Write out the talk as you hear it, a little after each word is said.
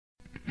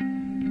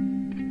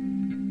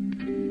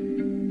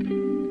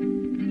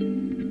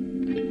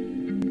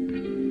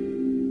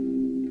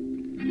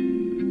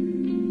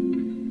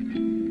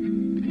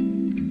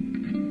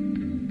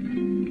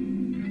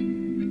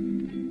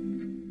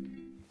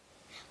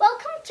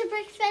Welcome to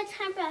Brooke's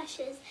Bedtime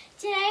Brushes.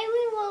 Today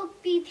we will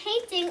be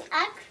painting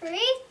a creeper.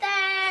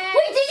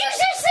 Wait, did you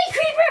just say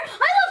creeper?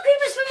 I love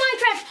creepers from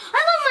Minecraft.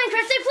 I love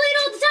Minecraft. I play it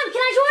all the time.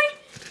 Can I join?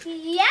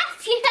 Yes.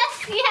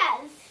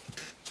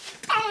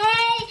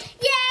 Hey,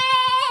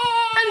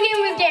 yay! I'm here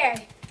with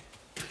Gary.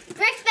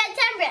 Brooke's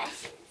Bedtime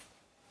Brushes.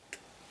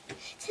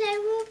 Today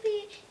we'll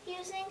be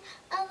using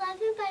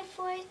 11 by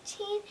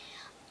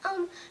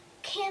 14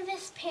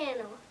 canvas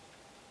panel.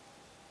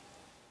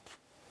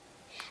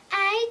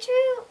 I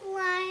drew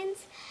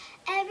lines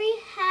every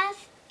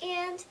half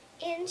and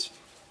inch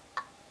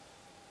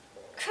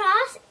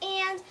cross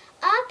and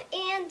up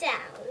and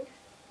down.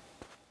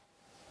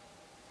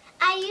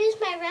 I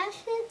used my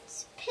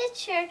reference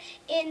picture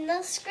in the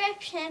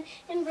description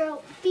and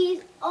wrote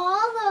bees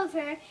all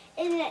over,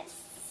 and it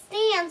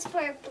stands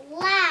for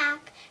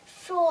black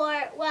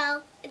for,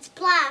 well, it's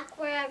black.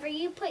 Wherever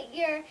you put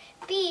your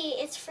B,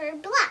 it's for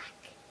black.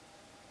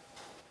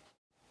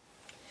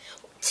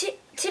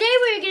 Today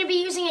we're going to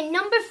be using a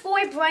number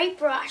 4 bright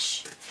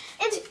brush.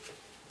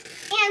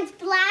 And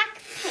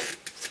black paint.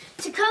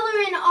 To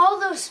color in all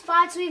those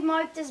spots we've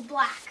marked as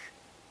black.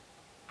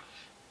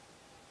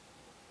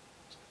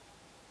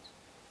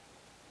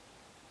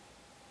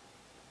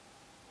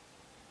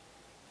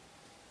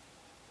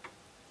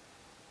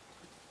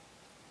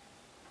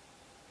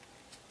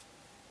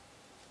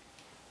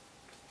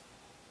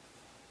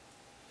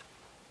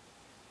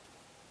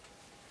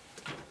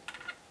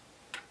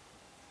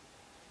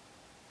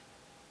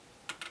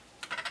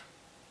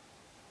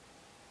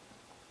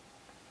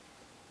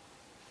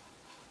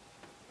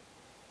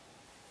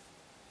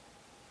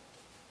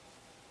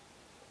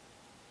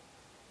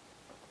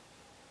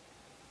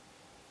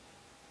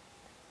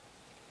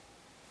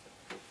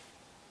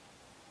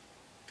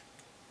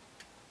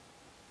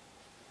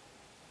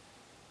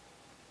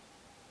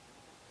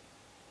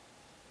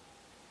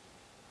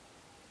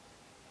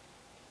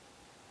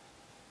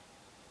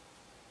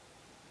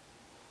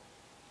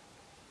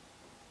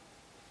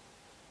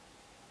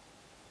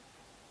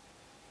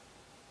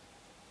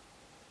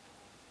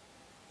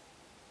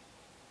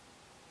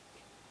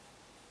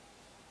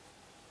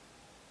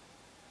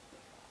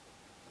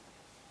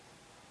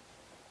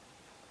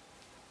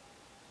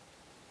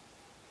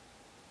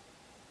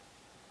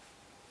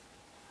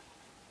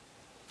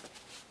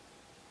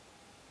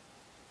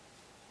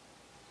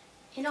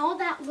 And all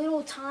that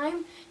little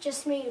time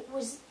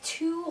was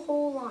 2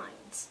 whole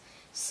lines.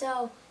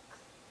 So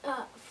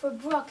for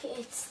Brooke,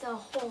 it's the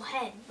whole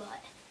head,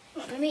 but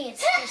for me,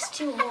 it's just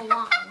 2 whole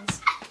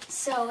lines.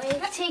 So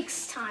it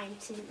takes time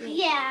to make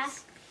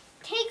this.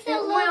 Takes it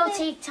a little will bit.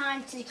 take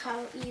time to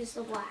use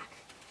the black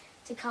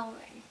to color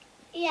in.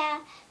 Yeah,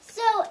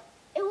 so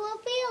it will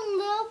be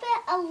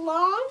a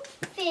long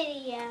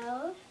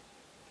video.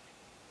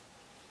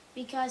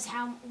 Because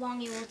how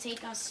long it will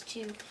take us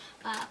to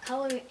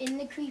color in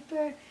the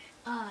creeper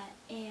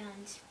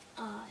and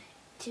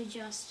to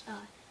just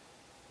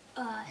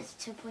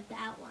to put the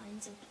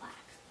outlines of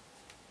black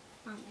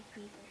on the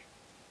creeper.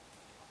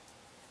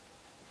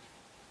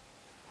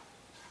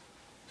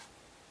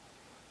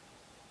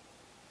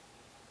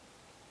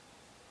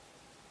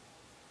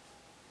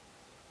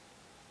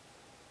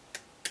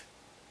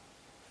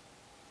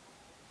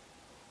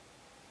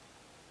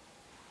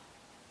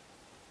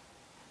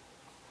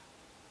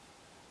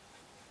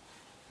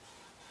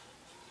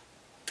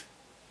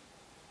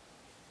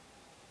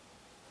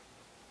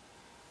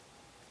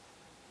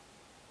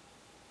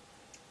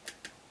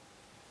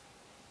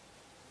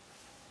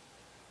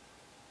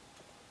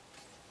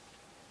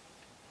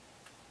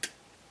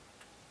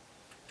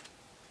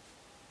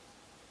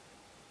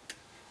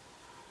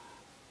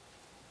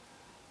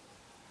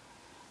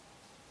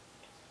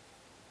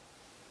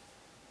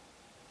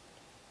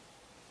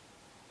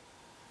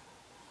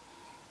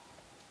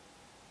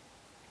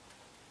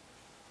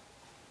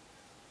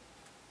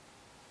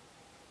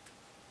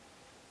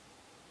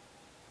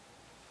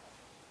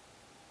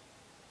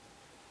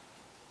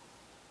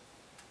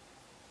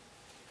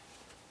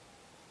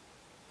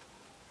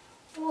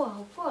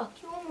 Whoa, Brooke,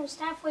 you're almost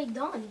halfway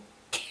done.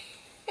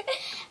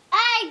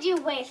 I do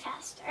way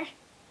faster.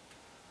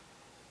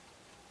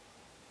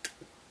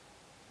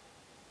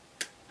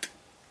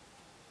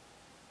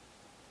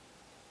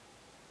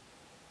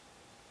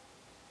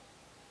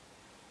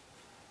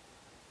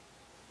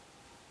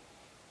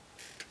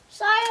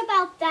 Sorry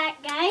about that,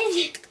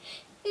 guys.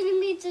 Didn't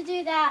mean to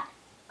do that.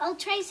 I'll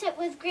trace it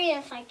with green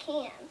if I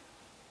can.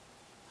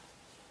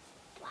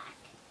 Black.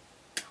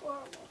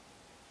 Horrible.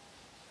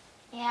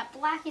 Yeah,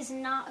 black is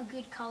not a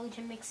good color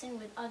to mix in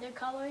with other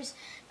colors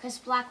because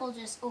black will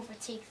just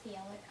overtake the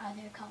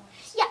other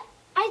colors. Yeah,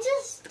 I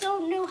just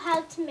don't know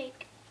how to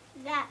make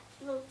that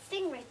little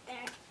thing right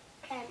there.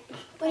 And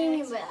what do you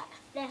mean by that?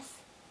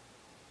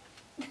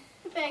 This.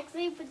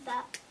 Actually, put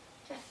that.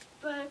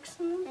 Books.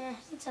 Yeah,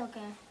 it's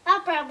okay. I'll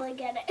probably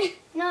get it.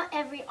 Not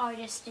every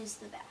artist is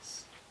the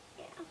best.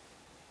 Yeah.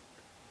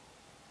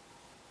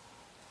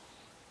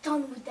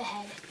 Done with the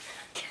head.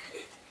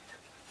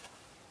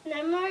 And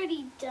I'm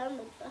already done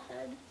with the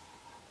head.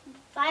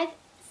 5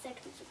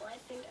 seconds ago, I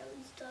think I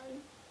was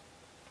done.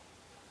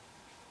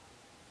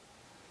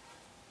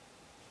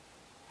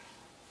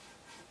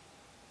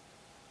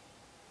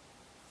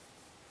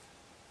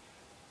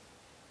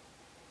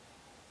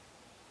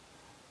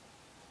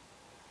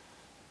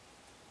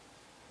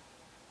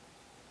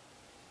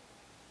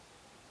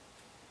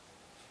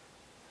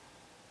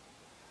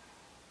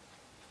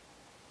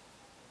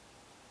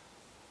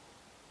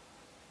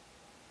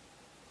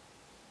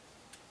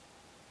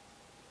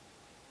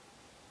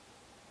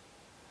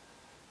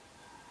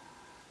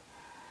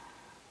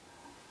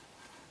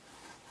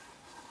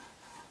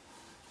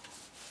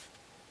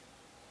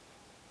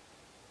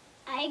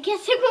 I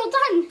guess we're all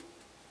done.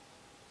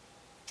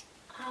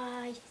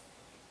 I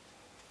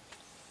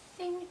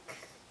think.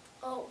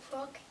 Oh,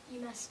 Brooke, you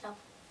messed up.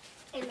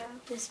 I know.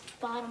 This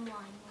bottom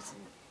line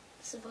wasn't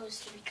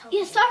supposed to be colored.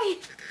 Yeah, sorry.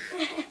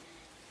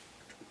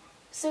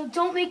 So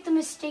don't make the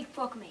mistake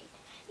Brooke made.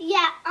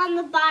 Yeah, on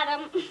the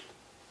bottom.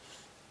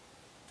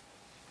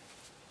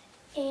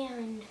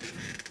 And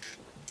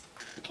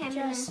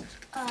just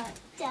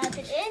dab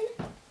it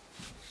in.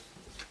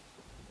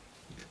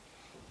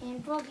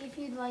 And Brooke, if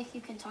you'd like,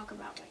 you can talk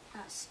about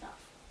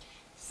stuff.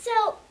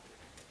 So,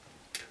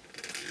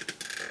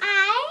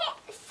 I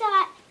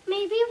thought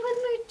maybe when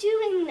we're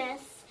doing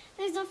this,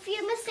 there's a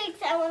few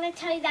mistakes I want to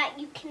tell you that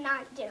you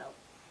cannot do.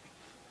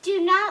 Do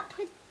not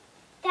put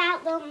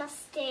that little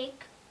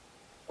mistake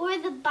or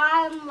the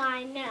bottom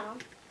line, no.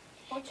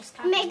 Or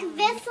just make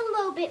this a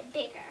little bit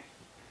bigger.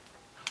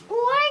 Or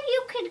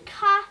you could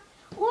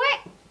or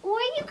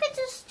you could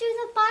just do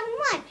the bottom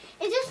line.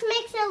 It just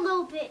makes it a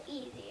little bit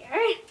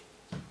easier.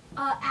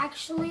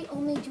 Actually,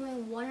 only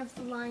doing one of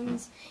the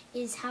lines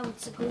is how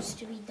it's supposed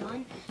to be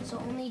done. So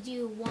only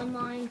do one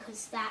line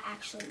because that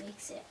actually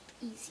makes it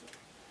easier.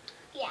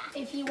 Yeah.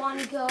 If you want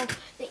to go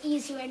the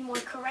easier and more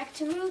correct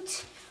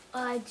route,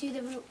 do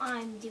the route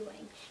I'm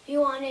doing. If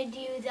you want to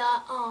do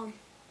the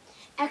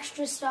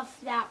extra stuff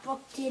that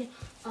Brooke did,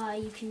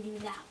 you can do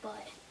that,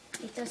 but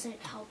it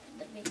doesn't help.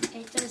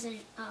 It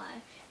doesn't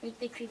make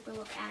the creeper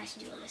look as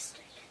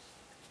realistic.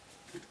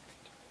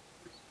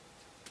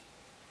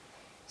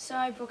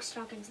 Sorry, Brooke's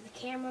talking to the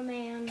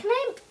cameraman.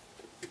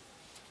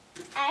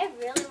 I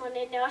really want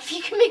to know if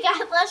you can make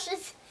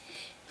eyelashes.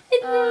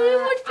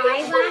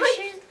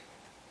 Eyelashes?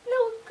 No,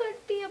 it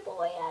could be a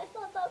boy. I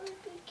thought that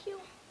would be cute.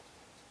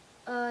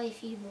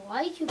 If you'd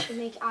like, you can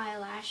make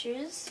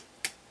eyelashes.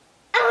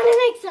 I want to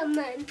make some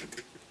then.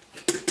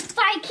 If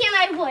I can,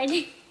 I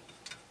would.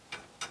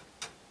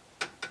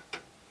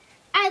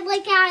 I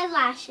like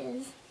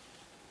eyelashes.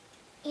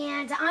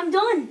 And I'm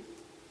done.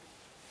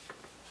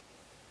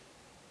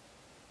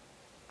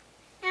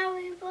 Now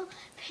we will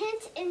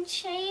paint and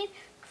shade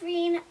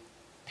green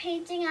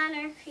painting on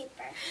our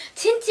creeper.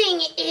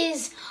 Tinting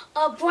is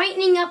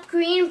brightening up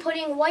green,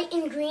 putting white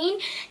in green,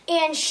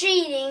 and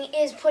shading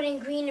is putting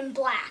green and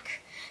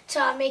black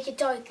to make it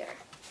darker.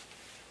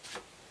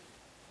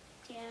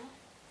 Yeah.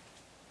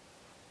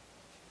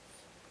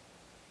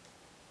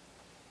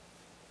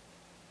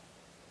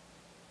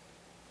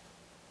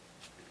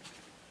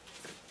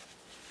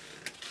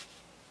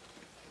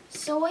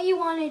 So what you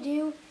want to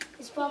do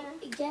is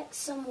probably get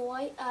some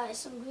white,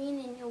 some green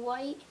in your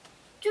white.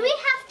 Do we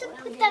have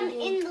to put them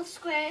in the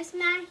squares,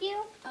 Matthew?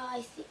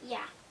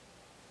 Yeah.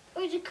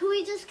 Or could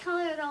we just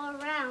color it all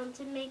around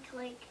to make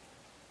like...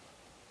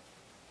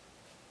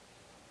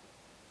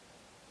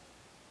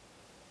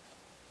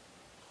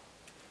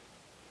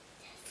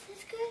 This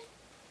is good.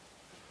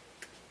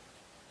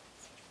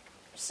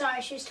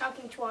 Sorry, she was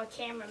talking to our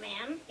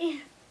cameraman. Yeah.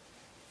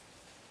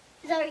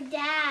 It's our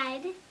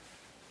dad.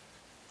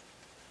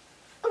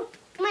 Oh,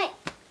 that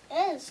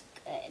is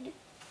good.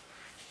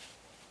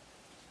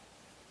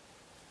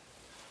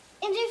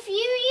 And if you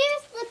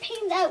use the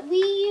paint that we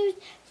use,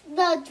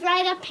 the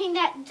dried up paint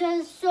that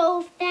does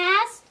so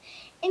fast,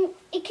 and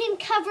it can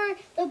cover,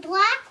 the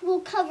black will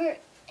cover,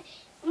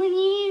 when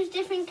you use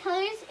different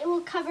colors, it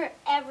will cover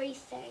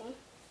everything.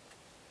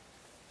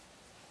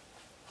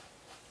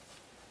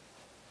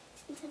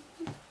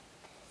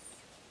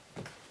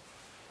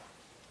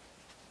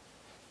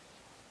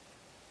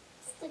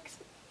 Looks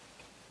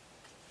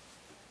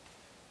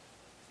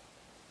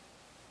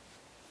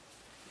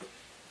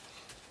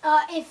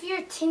if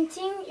you're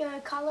tinting your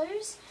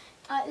colors,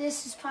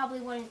 this is probably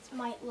what it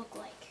might look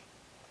like.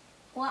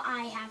 What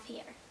I have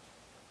here.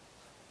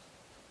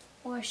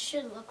 Or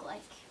should look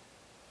like.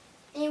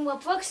 And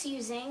what Brooke's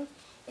using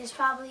is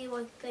probably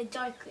what the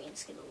dark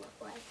green's going to look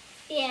like.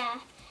 Yeah.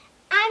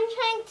 I'm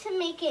trying to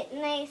make it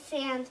nice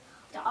and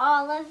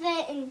all of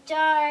it and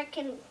dark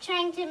and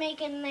trying to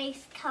make a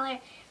nice color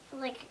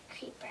like a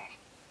creeper.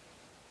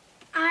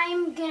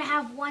 I'm going to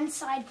have one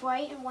side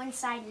bright and one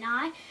side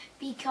not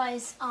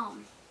because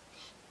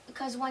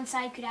one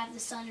side could have the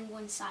sun and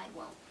one side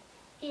won't.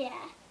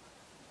 Yeah.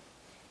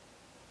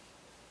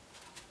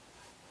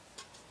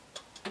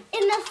 And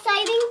the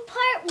siding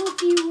part will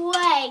be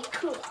way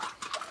cool.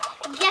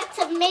 Get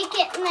to make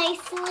it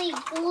nicely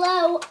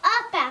glow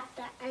up at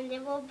the end.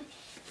 It will be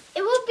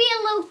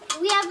a little,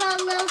 we have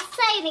a little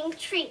siding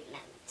treatment.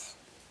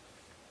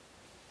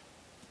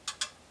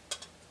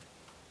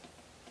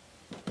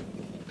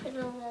 Put it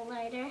a little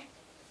lighter.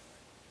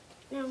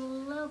 And a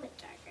little bit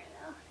darker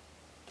though.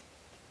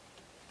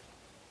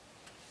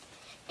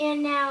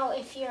 And now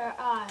if you're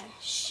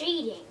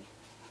shading,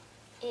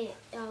 it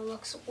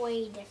looks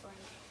way different.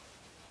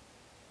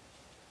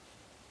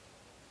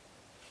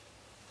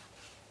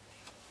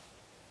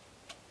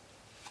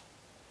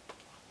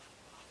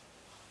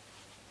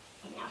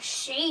 And now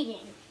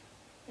shading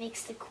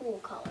makes the cool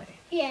color.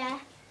 Yeah.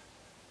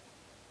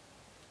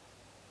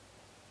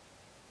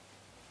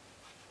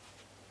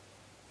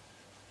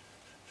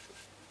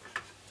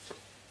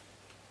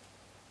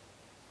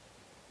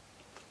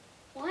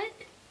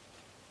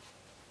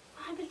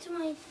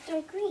 paint the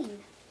dark green.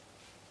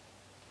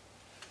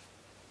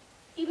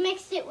 You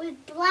mixed it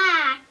with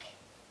black.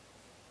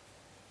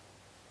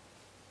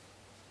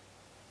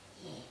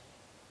 Yeah.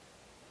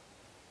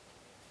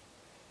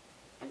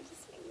 I'm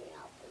just figuring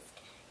out this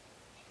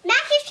guy.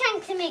 Mackie's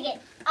trying to make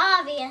it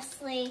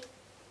obviously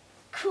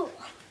cool.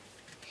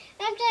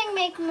 I'm trying to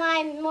make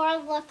mine more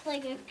look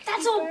like a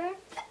That's creeper.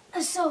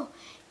 all. So,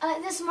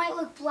 this might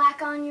look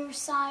black on your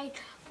side,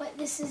 but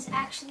this is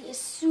actually a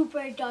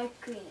super dark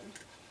green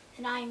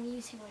that I'm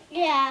using right now.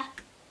 Yeah.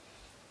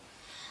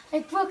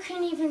 Like Brooke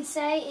can even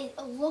say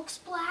it looks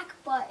black,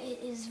 but it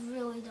is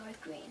really dark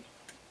green.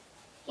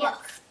 Yeah,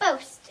 Look. it's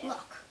supposed to.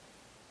 Look.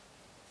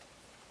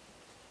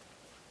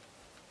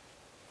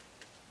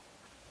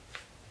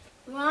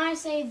 When I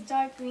say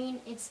dark green,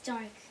 it's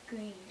dark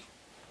green.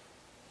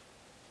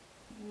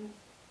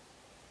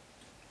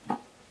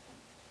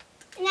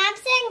 And I'm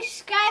saying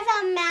subscribe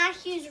on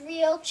Matthew's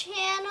real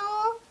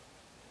channel.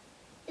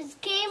 It's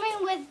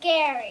Gaming with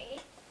Gary.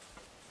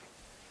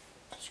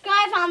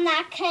 Subscribe on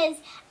that because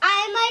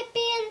I might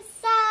be in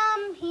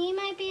some, he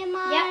might be in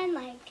mine.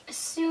 Yep.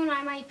 Soon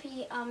I might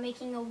be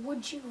making a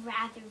Would You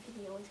Rather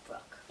video with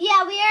Brooke.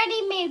 Yeah, we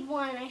already made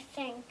one, I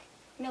think.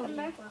 No, we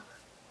Remember? didn't, Brooke.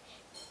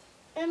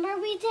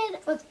 Remember we did?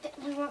 Look,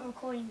 we weren't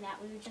recording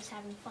that. We were just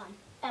having fun.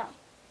 Oh.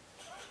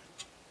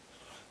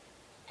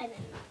 I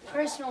didn't know.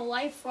 Personal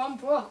life from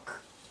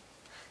Brooke.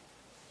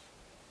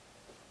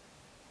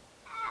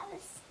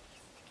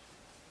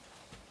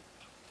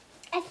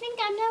 I think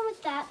I'm done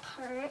with that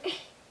part.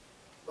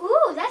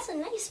 Ooh, that's a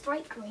nice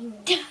bright green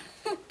one.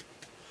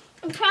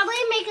 I'll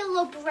probably make it a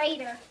little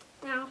brighter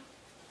now.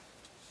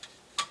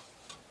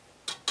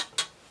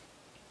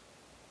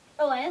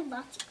 Oh, I have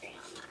lots of green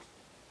on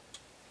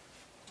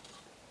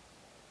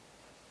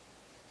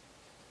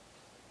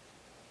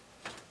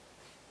that.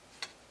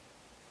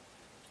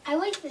 I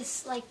like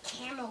this like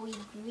camo-y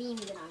green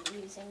that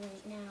I'm using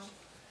right now.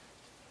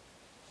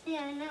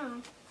 Yeah, I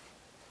know.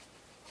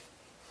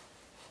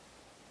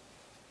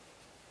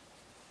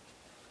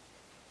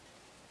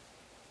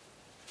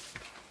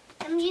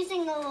 I'm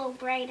using a little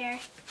brighter.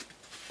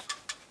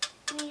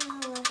 I'm using a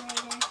little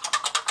brighter.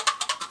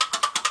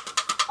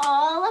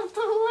 All of the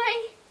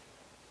way.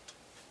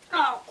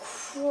 Oh,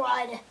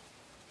 crud.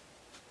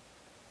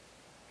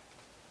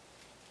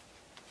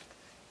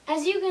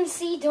 As you can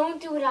see, don't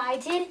do what I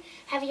did.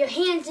 Have your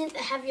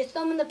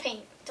thumb in the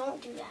paint.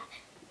 Don't do that.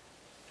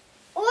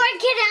 Or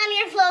get on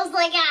your clothes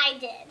like I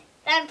did.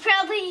 That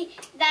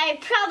I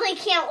probably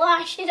can't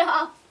wash it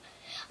off.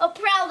 I'll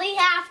probably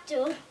have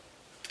to.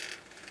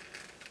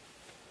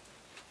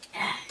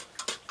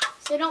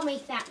 So don't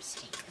make that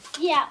mistake.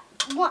 Yeah,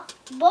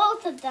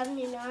 both of them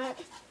do not.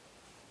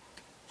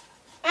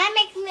 I'm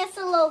making this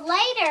a little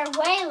lighter,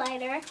 way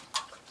lighter.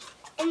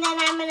 And then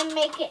I'm going to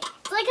make it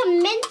like a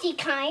minty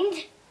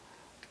kind.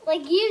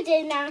 Like you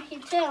did, Matthew,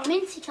 too.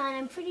 Minty kind.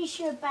 I'm pretty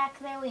sure back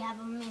there we have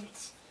a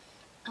mint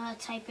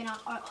type in our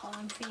art hall.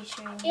 I'm pretty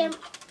sure. Yeah,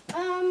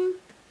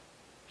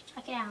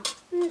 Check it out.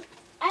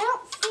 I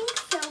don't think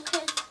so,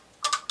 because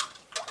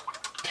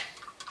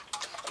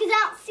I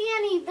don't see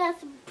any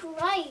that's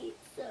bright.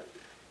 So,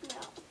 no.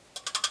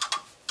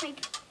 Like,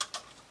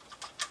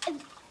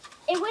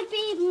 it would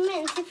be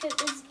mint if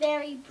it was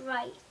very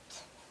bright.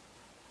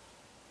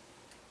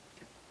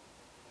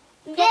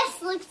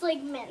 This looks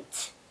like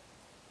mint.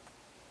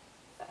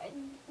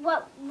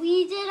 What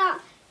we did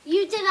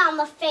you did on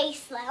the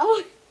face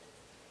though.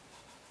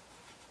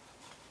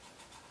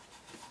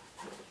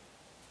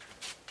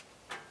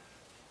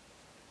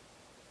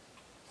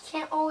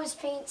 Can't always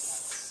paint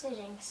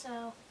sitting,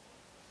 so.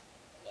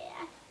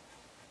 Yeah.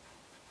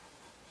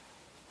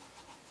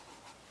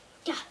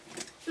 Yeah.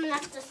 I'm gonna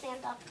have to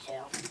stand up too.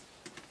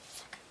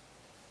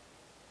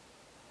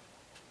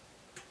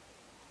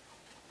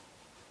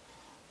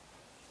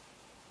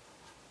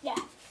 Yeah.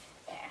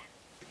 There.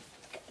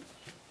 Good.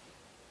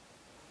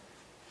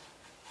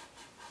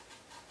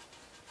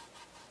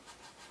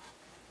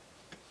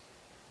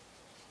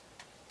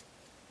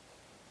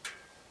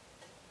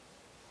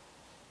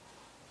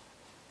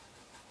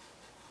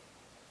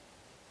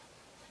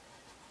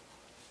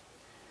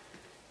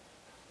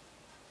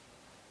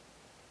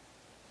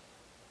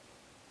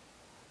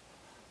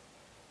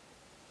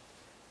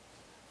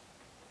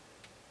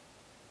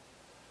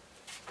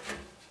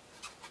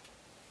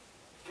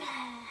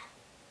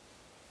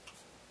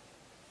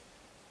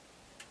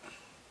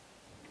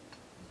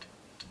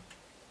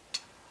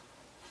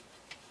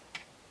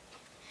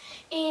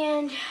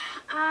 And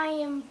I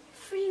am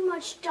pretty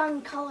much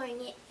done coloring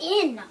it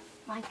in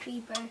my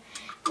creeper.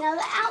 Now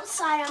the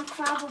outside, I'm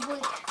probably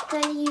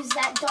going to use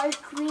that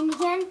dark green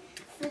again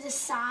for the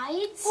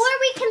sides. Or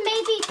we can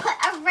maybe put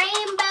a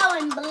rainbow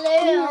and blue.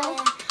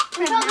 Yeah.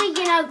 I'm probably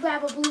going to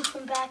grab a blue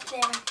from back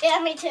there. Yeah,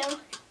 me too.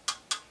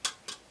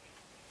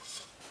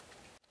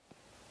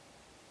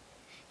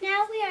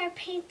 Now we are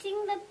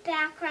painting the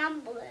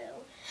background blue.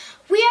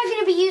 We are going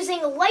to be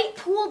using light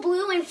pool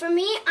blue, and for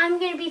me, I'm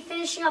going to be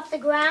finishing up the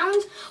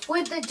ground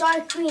with the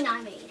dark green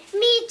I made.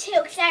 Me too,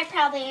 because I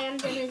probably am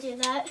going to do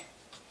that.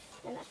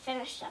 I'm going to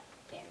finish up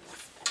very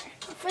much better.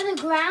 For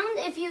the ground,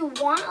 if you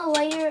want a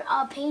lighter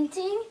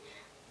painting,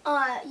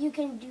 you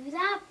can do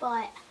that,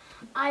 but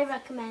I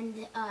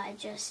recommend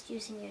just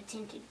using your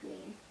tinted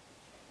green.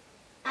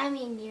 I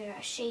mean your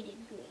shaded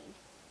green.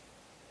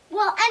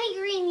 Well, any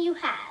green you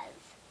have.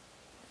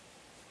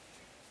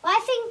 Well, I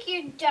think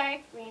your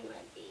dark green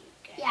would be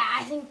good. Yeah,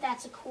 I think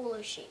that's a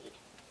cooler shade.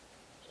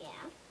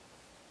 Yeah.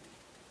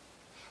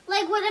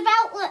 Like, what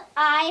about what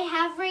I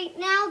have right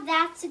now?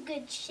 That's a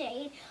good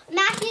shade.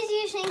 Matthew's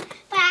using,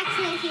 by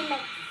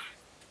accident,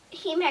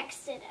 he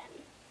mixed it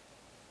in.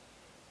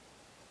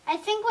 I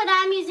think what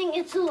I'm using,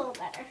 it's a little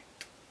better.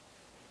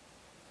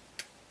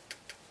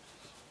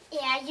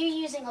 Yeah, you're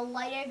using a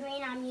lighter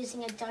green, I'm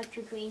using a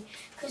darker green.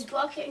 Because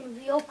Brooke, in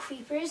real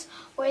creepers,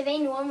 where they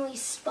normally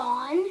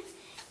spawn,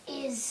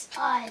 is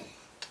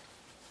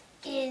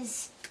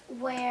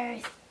where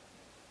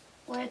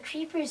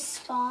creepers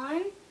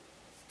spawn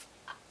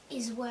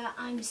is where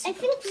I'm supposed I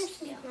think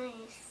this is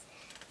nice.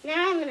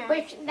 Now I'm gonna.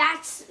 Which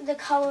that's the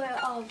color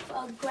of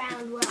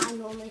ground where I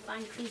normally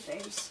find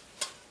creepers.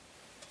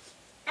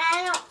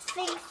 I don't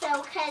think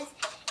so, because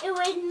it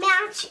would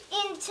match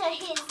into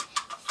his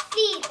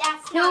feet.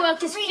 That's No,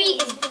 not his green.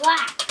 feet is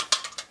black.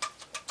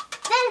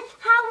 Then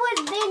how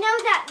would they know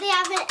that they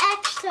have an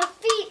extra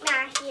feet,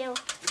 Matthew?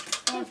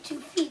 They have 2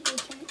 feet, they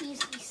can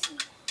easily see.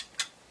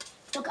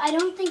 Look, I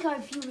don't think our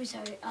viewers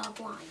are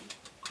blind.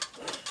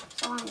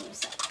 So I'm gonna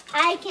say.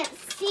 I can't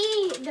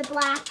see the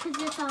black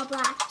because it's all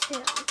black too.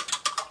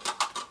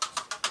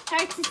 It's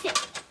hard to see.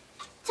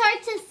 It's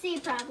hard to see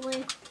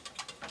probably.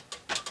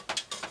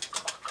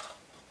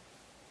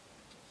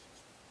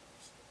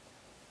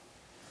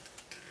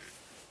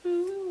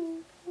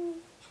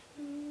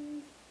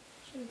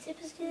 Should we tip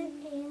is good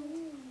and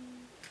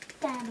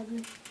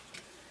diamond.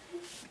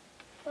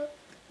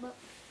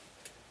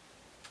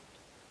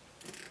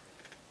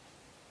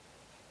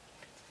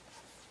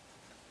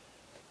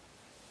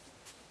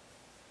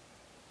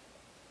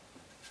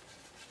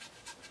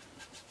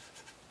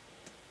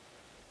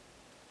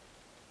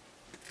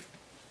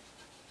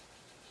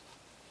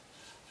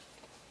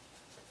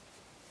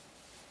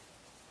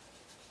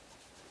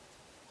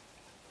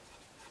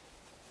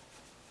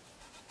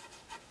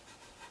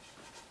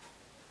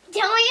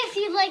 Tell me if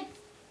you like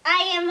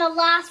I Am the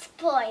Lost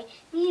Boy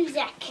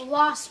music.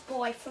 Lost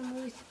Boy from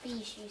Ruth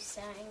B, she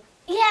sang.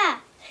 Yeah.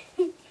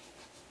 Because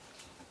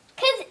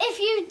if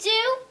you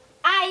do,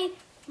 I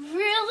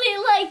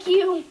really like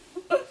you.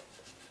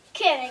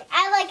 Kidding.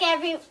 I like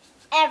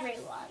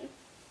everyone.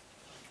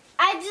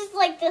 I just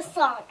like this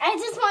song. I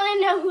just want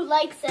to know who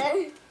likes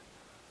it.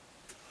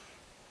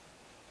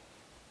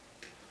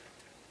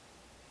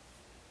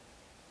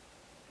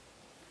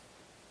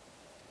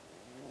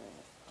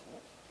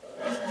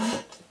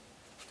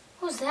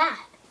 Who's that?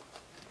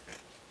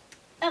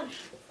 Oh,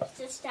 it's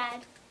just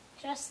Dad.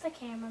 Just the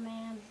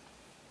cameraman.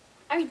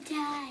 Our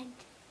dad.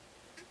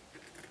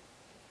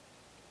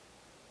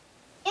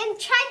 And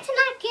try to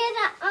not get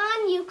it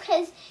on you,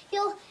 because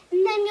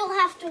then you'll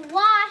have to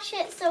wash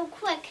it so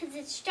quick because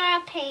it's straw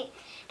paint.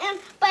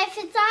 But if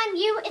it's on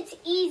you, it's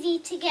easy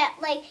to get,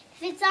 like,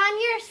 if it's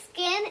on your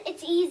skin,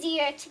 it's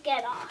easier to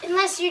get off.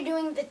 Unless you're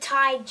doing the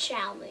Tide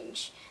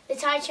Challenge. The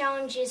Tide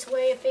Challenge is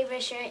wear your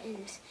favorite shirt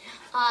and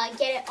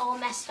get it all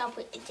messed up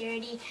with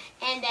dirty,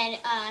 and then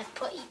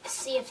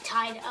see if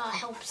Tide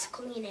helps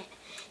clean it.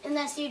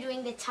 Unless you're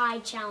doing the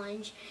Tide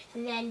Challenge,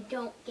 then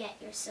don't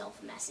get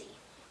yourself messy.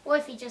 Or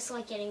if you just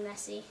like getting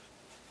messy.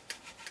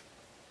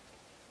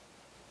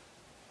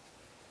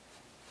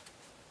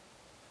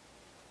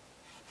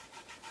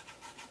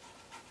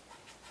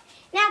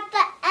 Now at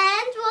the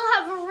end, we'll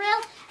have a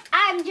real,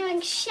 I'm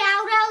doing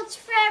shout outs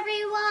for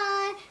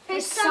everyone,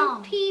 for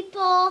some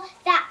people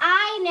that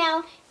I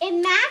know,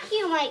 and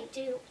Matthew might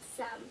do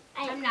some.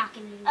 I'm not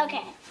going to do that.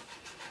 Okay.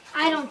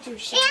 I don't do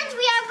shout outs. And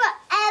we have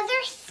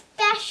another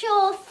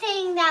special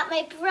thing that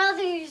my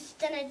brother's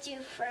gonna do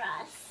for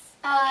us.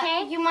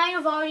 Okay? You might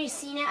have already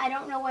seen it. I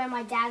don't know where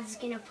my dad's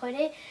going to put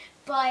it,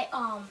 but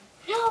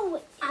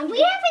No,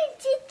 we haven't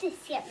did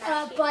this yet,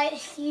 Matthew. but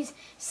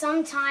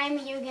sometime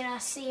you're gonna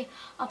see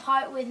a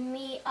part with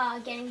me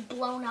getting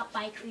blown up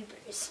by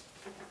creepers.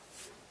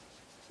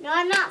 No,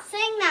 I'm not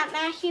saying that,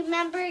 Matthew.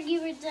 Remember,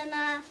 you were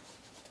gonna.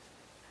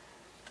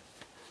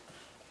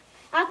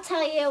 I'll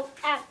tell you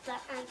at the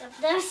end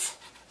of this.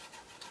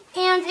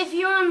 And if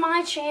you're on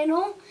my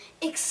channel,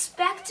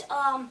 expect.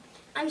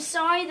 I'm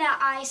sorry that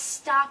I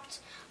stopped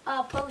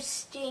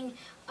posting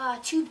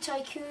Tube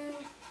Tycoon.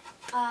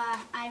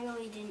 I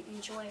really didn't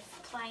enjoy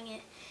playing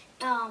it.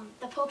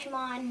 The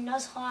Pokemon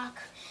Nuzlocke,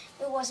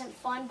 it wasn't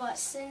fun, but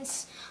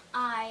since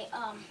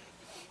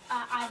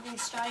I've been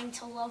starting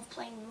to love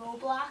playing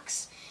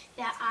Roblox,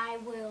 that I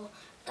will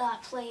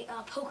play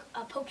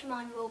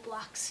Pokemon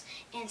Roblox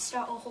and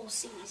start a whole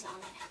series on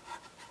it.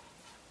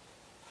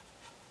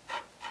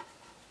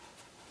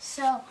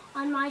 So,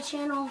 on my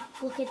channel,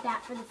 look at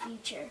that for the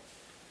future.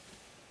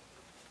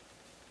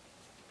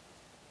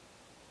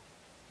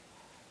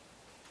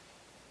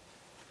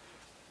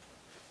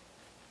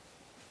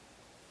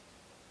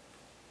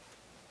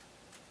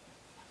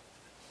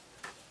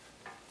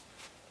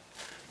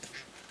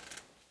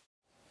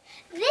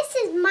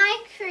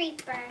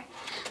 creeper.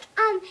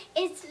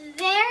 It's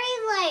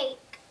very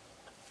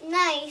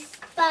nice,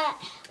 but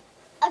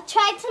I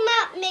tried to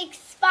not make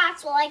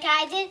spots like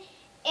I did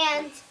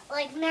and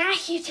like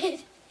Matthew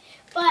did.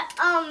 But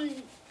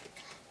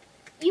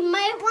you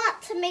might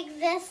want to make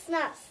this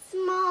not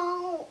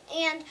small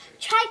and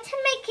try to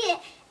make it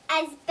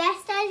as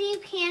best as you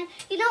can.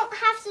 You don't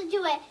have to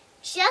do it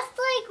just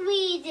like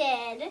we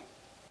did.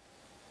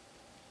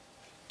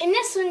 And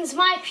this one's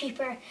my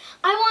creeper.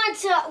 I want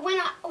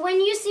to, when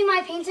you see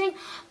my painting,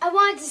 I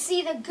want to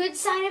see the good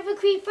side of a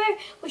creeper,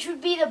 which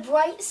would be the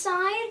bright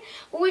side.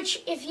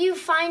 Which, if you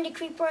find a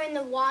creeper in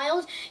the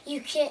wild, you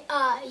can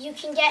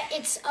get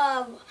its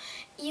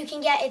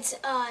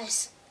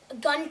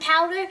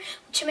gunpowder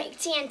to make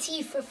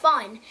TNT for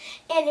fun,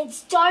 and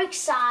its dark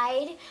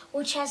side,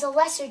 which has a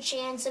lesser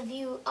chance of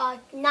you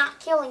not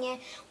killing it,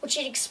 which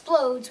it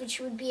explodes, which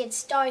would be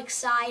its dark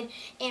side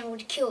and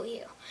would kill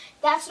you.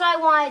 That's what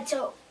I wanted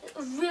to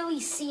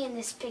really see in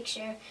this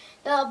picture.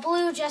 The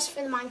blue just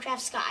for the Minecraft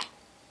sky.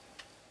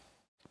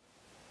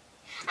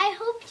 I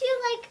hope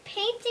you like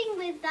painting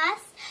with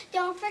us.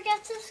 Don't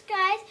forget to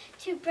subscribe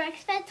to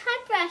Brooke's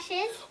Bedtime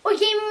Brushes or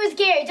Gaming with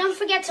Gary. Don't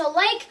forget to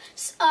like,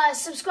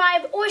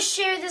 subscribe, or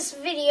share this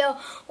video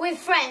with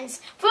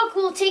friends. Brooke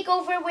will take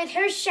over with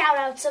her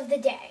shout-outs of the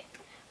day.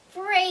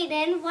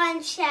 Brayden,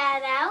 1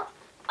 shout-out.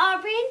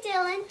 Aubrey and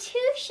Dylan, 2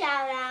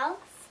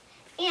 shout-outs.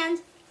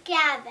 And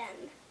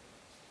Gavin.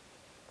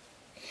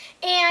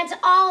 And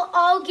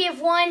I'll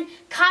give one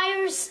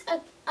Kyle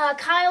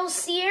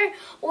Sear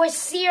or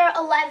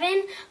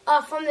Sear11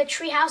 from the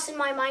treehouse in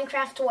my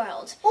Minecraft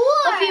world. Or,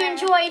 hope you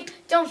enjoyed.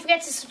 Don't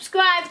forget to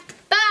subscribe.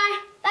 Bye.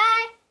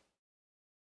 Bye.